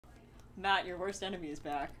Matt, your worst enemy is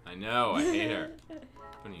back. I know, I hate her.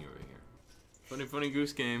 Funny over here. Funny, funny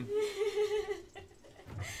goose game.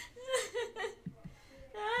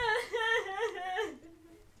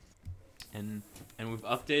 And we've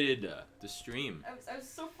updated the stream. I was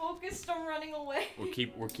so focused on running away.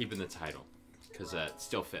 We're keeping the title because it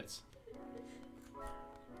still fits. I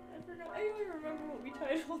forgot. I don't even remember what we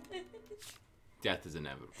titled it. Death is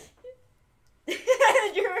inevitable.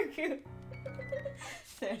 You're cute.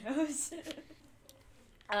 Thanos.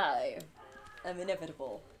 I am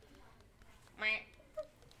inevitable. I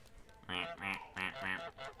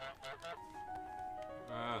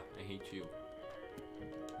hate you.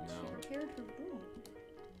 No. She repaired her boom.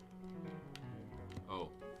 Oh,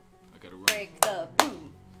 I gotta run. Break the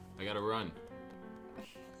boom. I gotta run.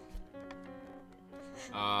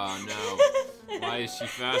 Oh no. Why is she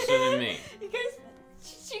faster than me? Because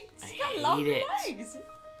she's got I long hate it. legs.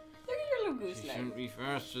 Look at your little goose She legs. shouldn't be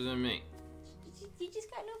faster than me. You just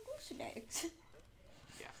got no goose legs.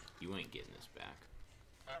 Yeah, you ain't getting this back.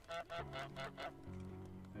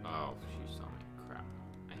 Oh, she saw me. Crap.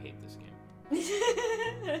 I hate this game. I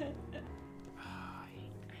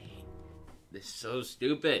hate this is so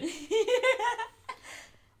stupid.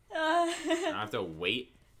 I have to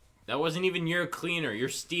wait. That wasn't even your cleaner. You're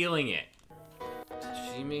stealing it. Did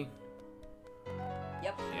you see me?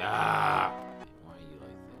 Yep. Yeah. Why are you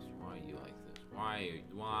like this? Why are you like this?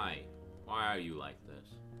 Why are you like this?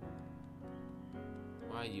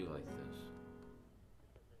 Why are you like this?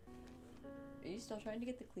 Are you still trying to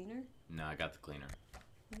get the cleaner? No, I got the cleaner.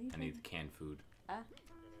 I need the canned food. Ah.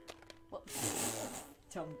 Well,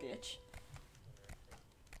 dumb bitch.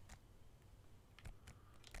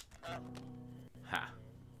 Ha.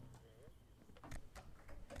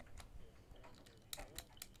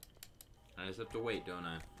 I just have to wait, don't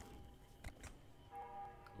I?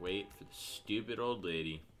 Wait for the stupid old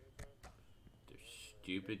lady. Their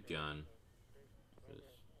stupid gun. It's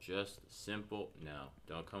just simple. No,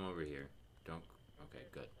 don't come over here. Don't. Okay,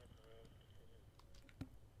 good.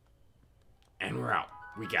 And we're out.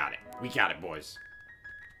 We got it. We got it, boys.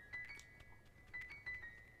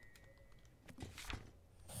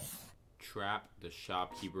 Trap the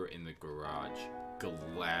shopkeeper in the garage.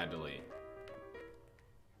 Gladly.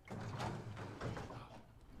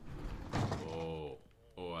 Oh.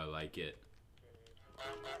 Oh, I like it.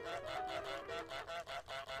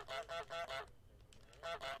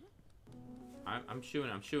 I'm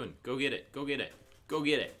shooing. Go get it. Go get it. Go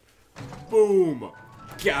get it. Boom!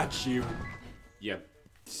 Got you. You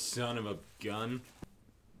son of a gun.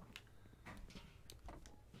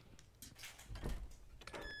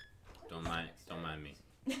 Don't mind me.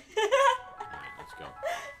 Alright, let's go.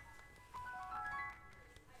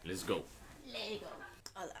 Let's go. Lego.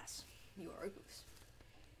 Alas, you are a goose.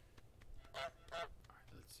 Alright,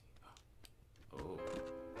 let's see. Oh.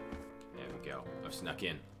 There we go. I've snuck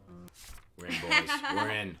in. We're in, boys. We're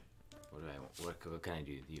in. What do I want? What can I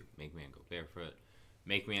do to you? Make man go barefoot.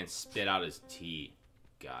 Make man spit out his tea.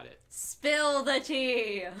 Got it. Spill the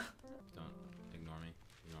tea. Don't ignore me.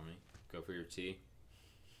 Ignore me. Go for your tea.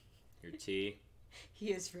 Your tea. He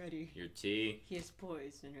is ready. Your tea. He is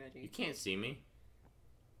poised and ready. You can't see me.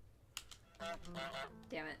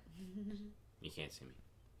 Damn it. You can't see me.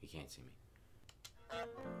 You can't see me.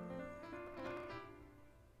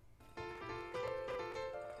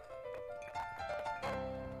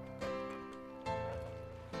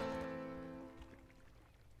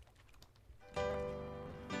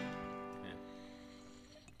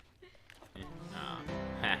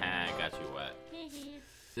 Got you wet.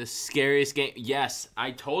 The scariest game. Yes,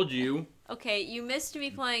 I told you. Okay, you missed me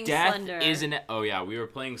playing Death Slender. isn't. Oh yeah, we were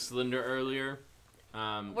playing Slender earlier.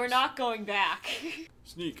 We're not going back.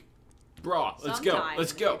 Sneak, bra. Let's go. Sometime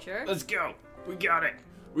Let's in go. the future. Let's go. We got it.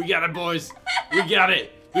 We got it, boys. We got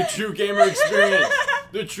it. The true gamer experience.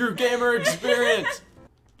 The true gamer experience.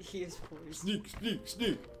 He is poised. Sneak, sneak,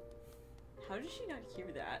 sneak. How did she not hear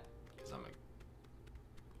that? Cause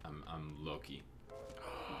I'm Loki.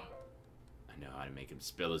 I know how to make him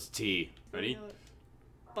spill his tea. Ready?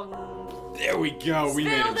 Bung. There we go. We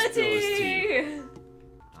made him Spill the spill his tea. tea. I don't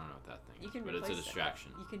know what that thing You is, can but it's a replace that.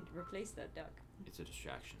 distraction. You can replace that duck. It's a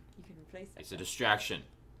distraction. You can replace that. It's a distraction.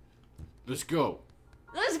 Let's go.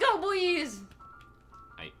 Let's go, boys.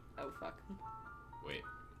 Oh fuck. Wait.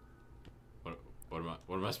 What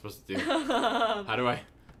am I supposed to do? How do I?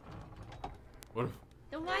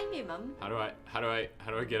 Don't mind me, Mum. How do I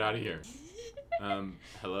get out of here?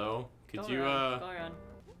 Hello? Could Go you around. Go around.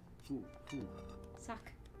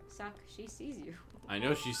 Suck. She sees you. I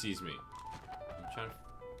know she sees me. I'm trying to.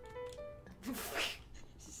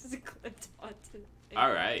 This is a clipped onto.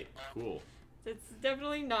 All right. Cool. That's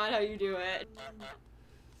definitely not how you do it.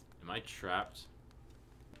 Am I trapped?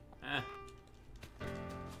 Eh.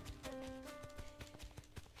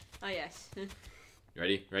 Oh, yes.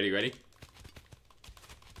 Ready? Ready? Ready?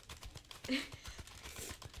 The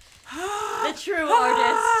true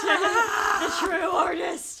artist. The true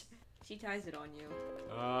artist. She ties it on you.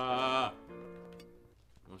 Well,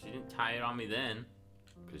 she didn't tie it on me then,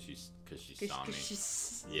 cause she saw me.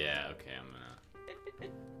 Yeah. Okay. I'm gonna.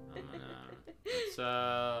 It's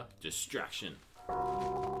distraction.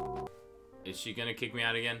 Is she gonna kick me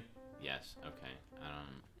out again? Yes. Okay.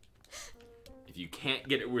 If you can't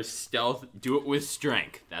get it with stealth, do it with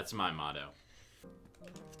strength. That's my motto.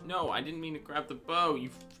 No, I didn't mean to grab the bow, you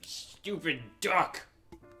stupid duck!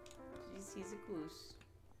 He's a goose.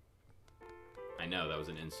 I know, that was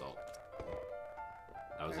an insult.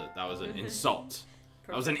 That was an insult.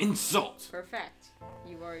 That was an insult! Perfect.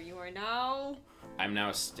 You are now... I'm now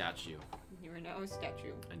a statue. You are now a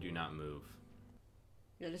statue. I do not move.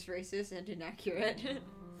 That is racist and inaccurate.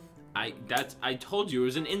 I told you it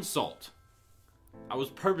was an insult. I was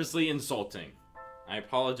purposely insulting. I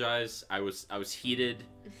apologize. I was heated.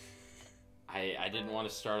 I didn't want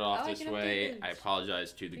to start off this way. I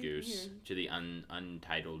apologize to the goose, to the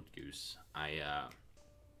untitled goose.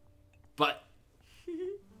 But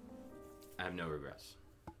I have no regrets.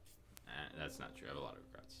 That's not true. I have a lot of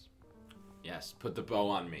regrets. Yes, put the bow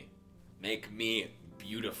on me. Make me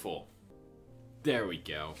beautiful. There we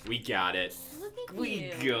go. We got it. Look at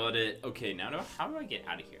we got it. Okay, now how do I get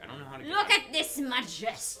out of here? I don't know how to get Look at this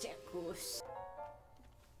majestic goose.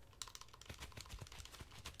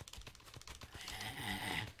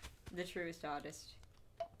 The truest artist.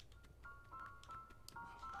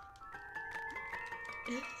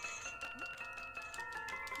 It's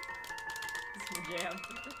my jam.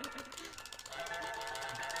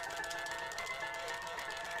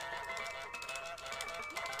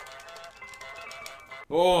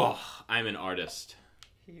 Oh, I'm an artist.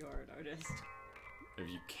 You are an artist. If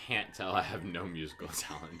you can't tell, I have no musical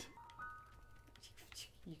talent.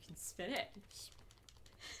 You can spin it.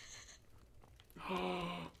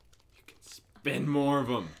 You can spin more of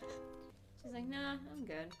them. She's like, nah, I'm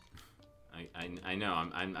good. I know.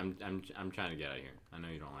 I'm trying to get out of here. I know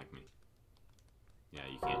you don't like me. Yeah,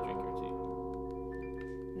 you can't drink your tea.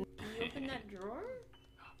 Can you open that drawer?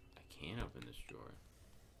 I can't open this drawer.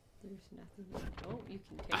 There's nothing. Oh, you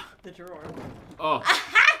can take the drawer. Oh,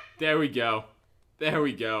 there we go. There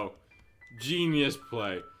we go. Genius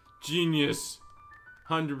play. Genius.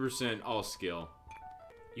 100% all skill.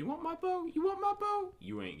 You want my bow? You want my bow?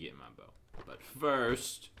 You ain't getting my bow. But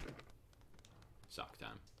first, sock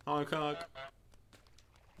time. Honk honk.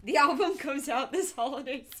 The album comes out this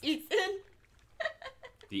holiday season.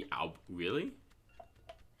 The album? Really?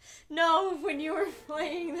 No, when you were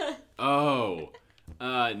playing the... Oh.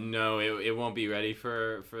 No, it won't be ready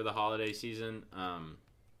for the holiday season.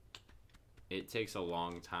 It takes a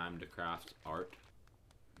long time to craft art.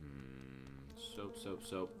 Soap.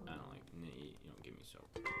 I don't like. You don't give me soap.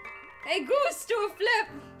 Hey, Goose, do a flip.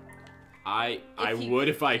 I would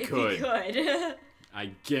if I could. If you could.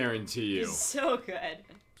 I guarantee you. He's so good.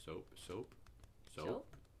 Soap. Soap. Stealth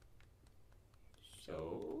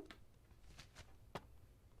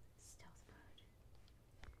mode.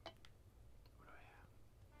 What do I have?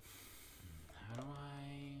 How do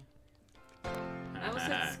I? I almost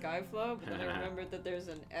said Skyflow, but then I remembered that there's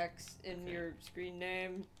an X in your screen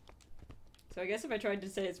name. So I guess if I tried to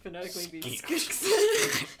say it phonetically, it'd be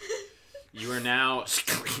You are now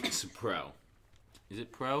pro. Is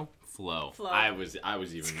it pro? Flow. I was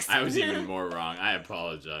even more wrong. I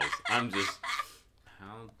apologize. I'm just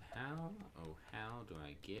how do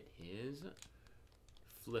I get his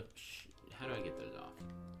flip? How do I get those off?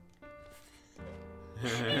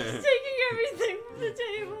 He's taking everything from the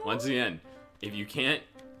table. Once again, if you can't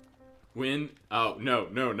win, oh no,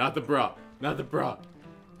 not the bra, not the bra.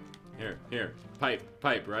 Here, pipe,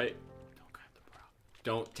 right? Don't grab the bra.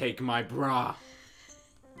 Don't take my bra.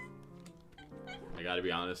 I gotta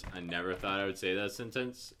be honest, I never thought I would say that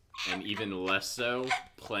sentence, and even less so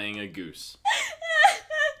playing a goose.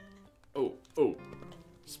 Oh,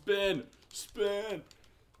 spin.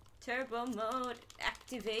 Turbo mode,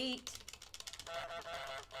 activate.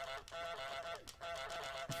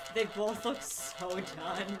 They both look so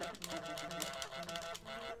done.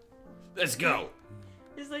 Let's go.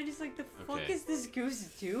 This lady's like, the fuck is this goose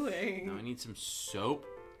doing? Now I need some soap.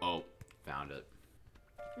 Oh, found it.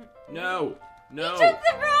 No. He took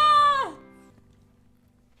the bra!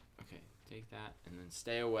 Okay, take that and then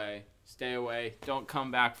stay away. Don't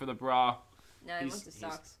come back for the bra. No, I want the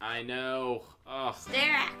socks. I know. Ugh.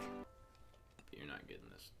 Stare. You're not getting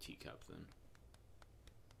this teacup then.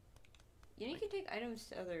 You can take items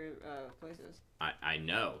to other places. I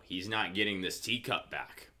know. He's not getting this teacup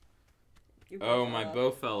back. Oh, my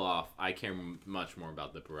bow fell off. I care much more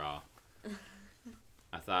about the bra.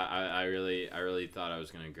 I really thought I was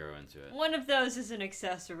gonna grow into it. One of those is an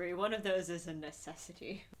accessory. One of those is a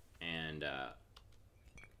necessity. And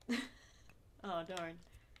oh darn!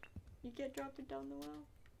 You can't drop it down the well.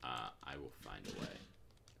 I will find a way.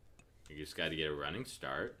 You just got to get a running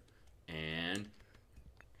start, and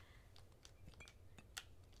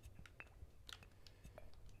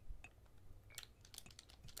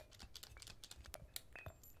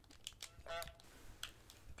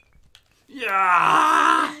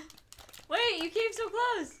yeah! Wait, you came so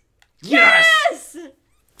close. Yes!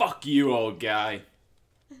 Fuck you, old guy.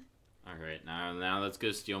 All right, now let's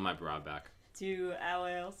go steal my bra back. To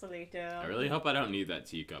our solito. I really hope I don't need that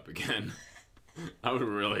teacup again. That would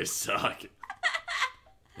really suck.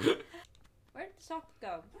 Where'd the sock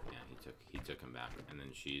go? Yeah, he took him back, and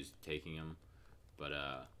then she's taking him. But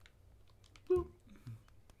boop.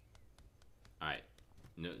 All right.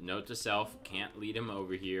 Note to self: can't lead him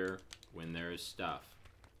over here when there is stuff.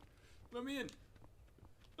 Let me in.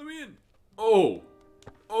 Let me in. Oh.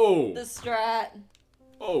 The strat.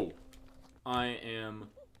 Oh. I am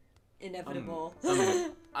inevitable.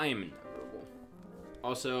 I am inevitable.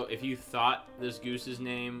 Also, if you thought this goose's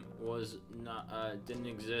name was not didn't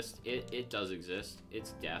exist, it does exist.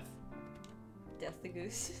 It's Death. Death the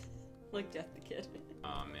goose. Like Death the kid.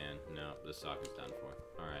 Oh man, no, the sock is done for.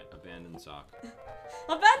 Alright, abandoned sock.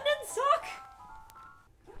 Abandoned sock!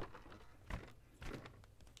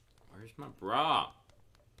 Where's my bra?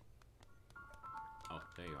 Oh,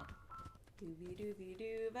 there you are.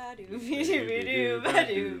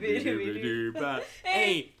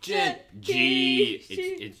 Agent G.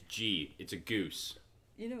 It's G. It's a goose.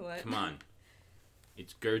 You know what? Come on.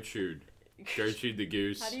 It's Gertrude. Gertrude the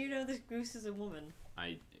goose. How do you know this goose is a woman?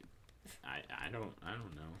 I don't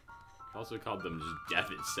know. Also called them just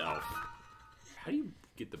death itself. How do you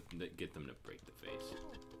get them to break the face?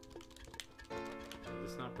 Does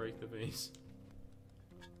this not break the face?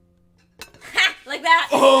 Like that.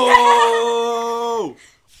 Oh!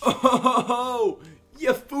 Oh!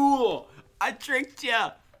 You fool! I tricked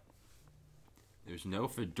ya. There's no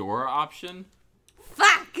fedora option.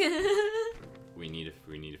 Fuck! We need a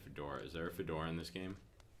fedora. Is there a fedora in this game?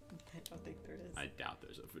 I don't think there is. I doubt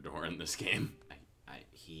there's a fedora in this game.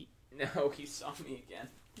 He saw me again.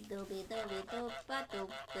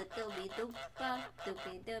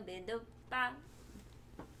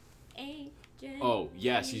 Oh,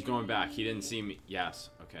 yes, he's going back. He didn't see me. Yes,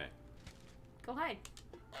 okay. Go hide.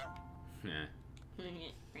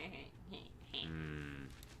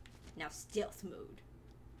 Now stealth mode.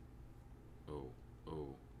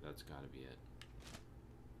 Oh, that's gotta be it.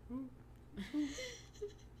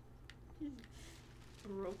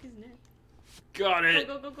 Broke his neck. Got it!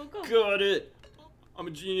 Go. Got it! I'm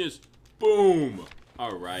a genius. Boom!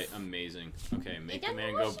 Alright, amazing. Okay, make the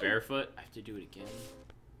man go barefoot. I have to do it again.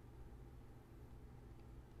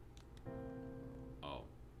 Oh.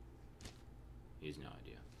 He has no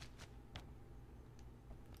idea.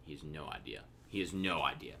 He has no idea. He has no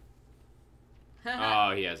idea.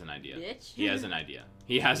 Oh, he has an idea. Bitch. He has an idea.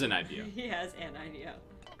 He has an idea. He has an idea.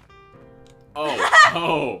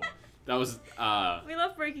 Oh, that was, We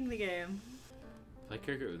love breaking the game. Play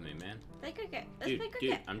cricket with me, man. Play cricket. Let's play cricket.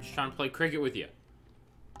 Dude, I'm just trying to play cricket with you.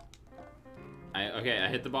 Okay, I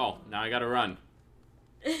hit the ball. Now I gotta run.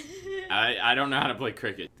 I don't know how to play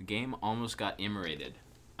cricket. The game almost got immolated.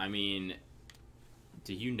 I mean,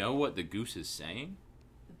 do you know what the goose is saying?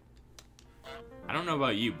 I don't know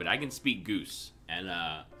about you, but I can speak goose. And,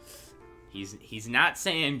 he's not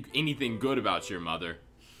saying anything good about your mother.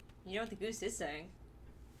 You know what the goose is saying?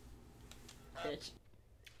 Bitch.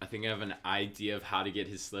 I think I have an idea of how to get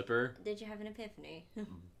his slipper. Did you have an epiphany?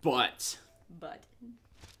 But But.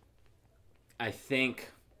 I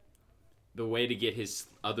think the way to get his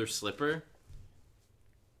other slipper,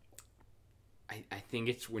 I think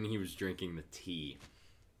it's when he was drinking the tea.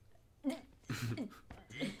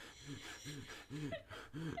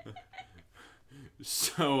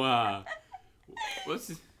 So, what's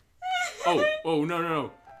this? Oh,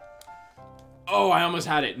 no. Oh, I almost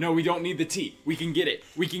had it. No, we don't need the tea. We can get it.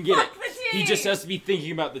 We can get it. The tea. He just has to be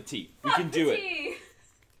thinking about the tea. We can do it.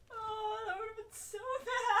 Oh, that would have been so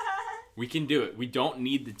bad. We can do it. We don't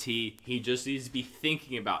need the tea. He just needs to be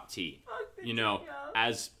thinking about tea. You know,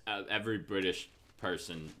 as every British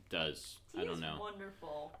person does. I don't know.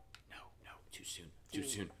 Wonderful. No, too soon.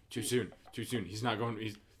 He's not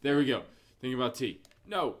going. There we go. Thinking about tea.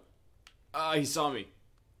 No. He saw me.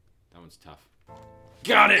 That one's tough.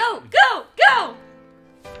 Got it. Go.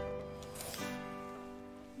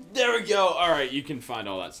 we go. All right, you can find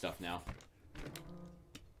all that stuff now.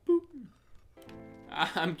 Boop.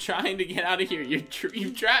 I'm trying to get out of here. You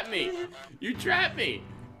trapped me. You trapped me.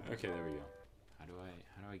 Okay, there we go. How do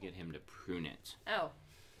I get him to prune it? Oh.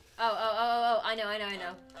 I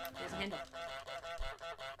know. There's a handle.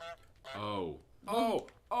 Oh,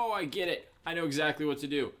 I get it. I know exactly what to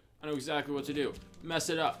do. Mess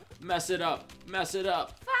it up. Fuck him up.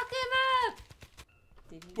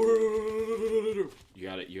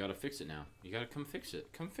 You gotta fix it now. You gotta come fix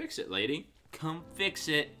it. Come fix it, lady. Come fix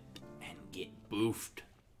it and get boofed.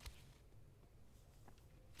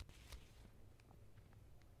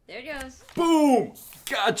 There it goes. Boom!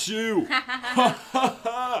 Got you! Ha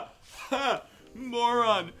ha ha!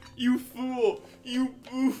 Moron! You fool! You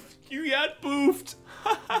boofed! You got boofed!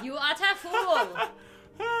 You are a fool!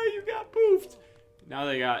 You got boofed! Now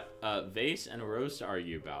they got a vase and a rose to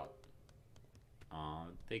argue about.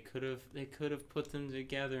 They could have put them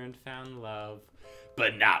together and found love.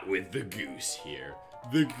 But not with the goose here.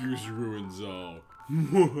 The goose ruins all.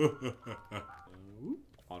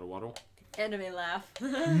 Waddle waddle. Enemy laugh.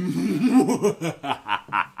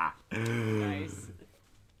 Nice.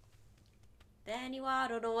 Then he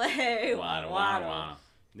waddled away. Waddle, waddle, waddle.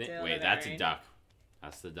 Wait, that's a duck.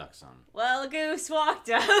 That's the duck song. Well, the goose walked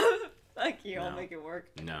up. Fuck you, I'll make it work.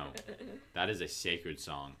 No. That is a sacred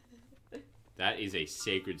song. That is a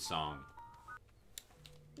sacred song.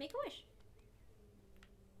 Make a wish.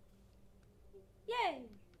 Yay.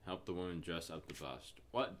 Help the woman dress up the bust.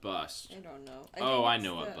 What bust? I don't know. I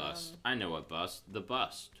know what bust. I know what bust. The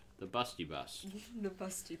bust. The busty bust. The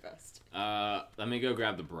busty bust. Let me go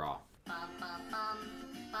grab the bra. A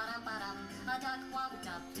duck walked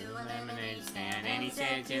up to a lemonade stand and he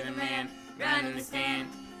said to the man, run in the stand,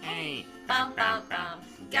 hey, bum bum bum,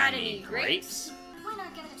 got any grapes? Why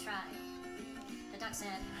not give it a try? The duck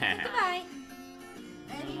said, Goodbye.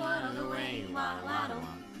 then he waddled away, waddle waddle,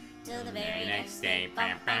 till the very next day.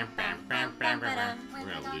 We're gonna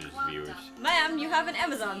lose viewers. Ma'am, you have an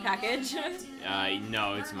Amazon package.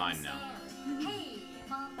 No, it's mine now. Hey,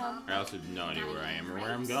 bum bum. I also have no idea where I am or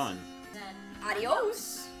where I'm going.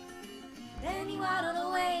 Adios. Then he waddled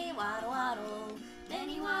away, waddle waddle. Then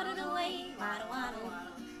he waddled away, waddle waddle.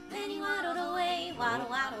 Then he waddled away, waddle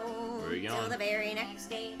waddle. Where are you Till going? the very next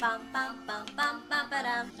day. Bum bum bum bum bum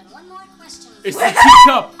ba-dum. And one more question. It's the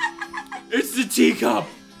teacup! It's the teacup!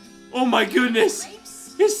 Oh my goodness!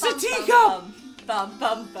 Grapes? It's the teacup! Bum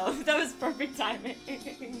bum bum. That was perfect timing.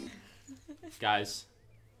 Guys,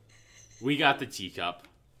 we got the teacup.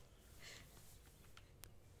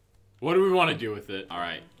 What do we want to do with it?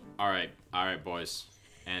 Alright, boys.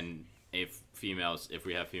 And if we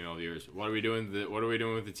have female viewers, what are we doing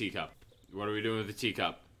with the teacup? What are we doing with the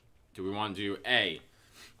teacup? Do we want to do A,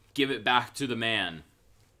 give it back to the man?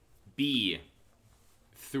 B,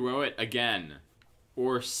 throw it again?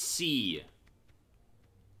 Or C,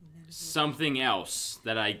 something else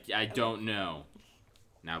that I don't know?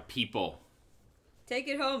 Now, people. Take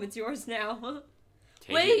it home. It's yours now.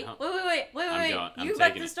 Take Wait. it home. Wait. I'm You back to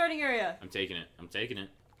taking the it. starting area. I'm taking it.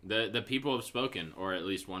 The people have spoken, or at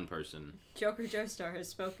least one person. Joker Joestar has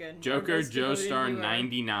spoken. Joker Our most devoted Joestar viewer.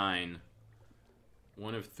 99.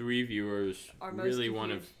 One of 3 viewers. Our most Really one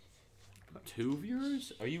of confused. 2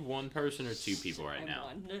 viewers? Are you one person or 2 people right I'm now?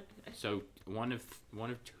 one. So one of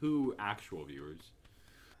 2 actual viewers.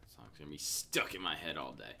 That song's gonna be stuck in my head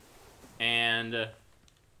all day. And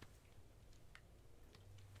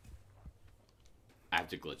I have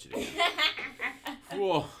to glitch it again.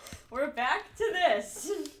 Whoa. We're back to this.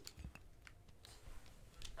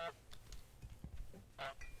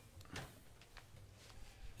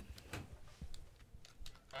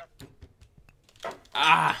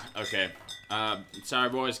 Okay. Sorry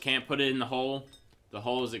boys, can't put it in the hole. The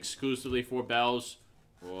hole is exclusively for bells.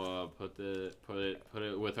 We'll put it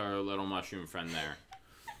with our little mushroom friend there.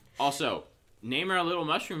 Also, name our little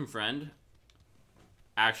mushroom friend.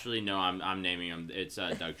 Actually, no, I'm naming him. It's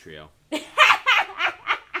Doug Trio.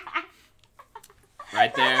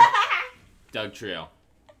 Right there, Doug Trio.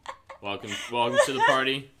 Welcome to the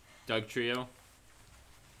party, Doug Trio.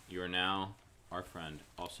 You are now our friend.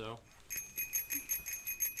 Also,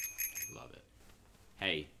 love it.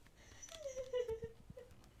 Hey,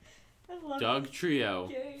 I love Doug this Trio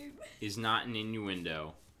game. is not an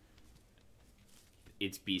innuendo.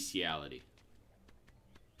 It's bestiality.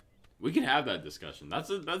 We can have that discussion. That's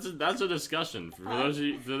a discussion for those of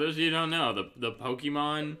you who don't know. The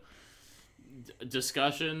Pokemon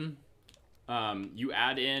discussion. You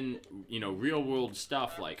add in real world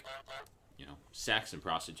stuff like sex and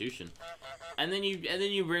prostitution, and then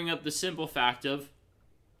you bring up the simple fact of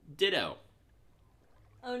Ditto.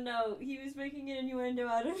 Oh no, he was making an innuendo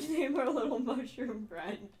out of name our little mushroom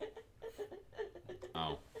friend.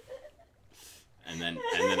 Oh. And then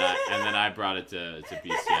I brought it to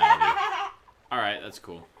bestiality. All right, that's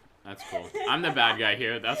cool. That's cool. I'm the bad guy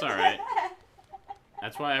here. That's all right.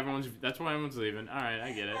 That's why everyone's leaving. All right,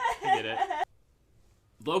 I get it.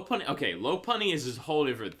 Low punny. Okay, low punny is this whole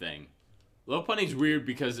different thing. Low punny's weird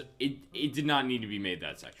because it did not need to be made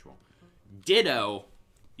that sexual. Ditto,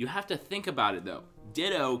 you have to think about it though.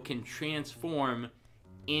 Ditto can transform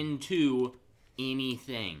into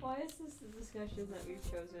anything. Why is this the discussion that we've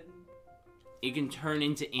chosen? It can turn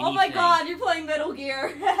into anything. Oh my god, you're playing Metal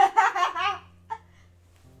Gear!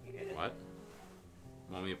 What?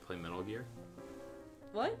 Want me to play Metal Gear?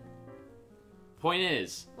 What? Point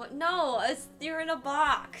is... What? No, you're in a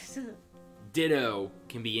box. Ditto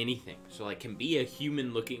can be anything. So, like, can be a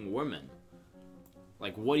human-looking woman.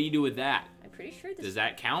 Like, what do you do with that? I'm pretty sure this... Does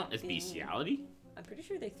that count as bestiality? I'm pretty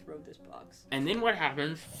sure they throw this box. And then what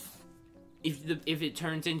happens if it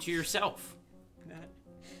turns into yourself?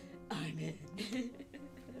 I'm in.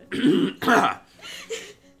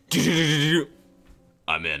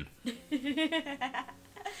 I'm in.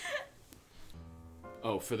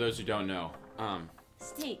 Oh, for those who don't know,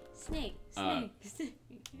 Snake. Sup,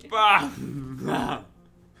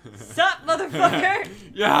 motherfucker?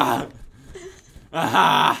 Yeah.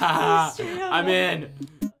 I'm in.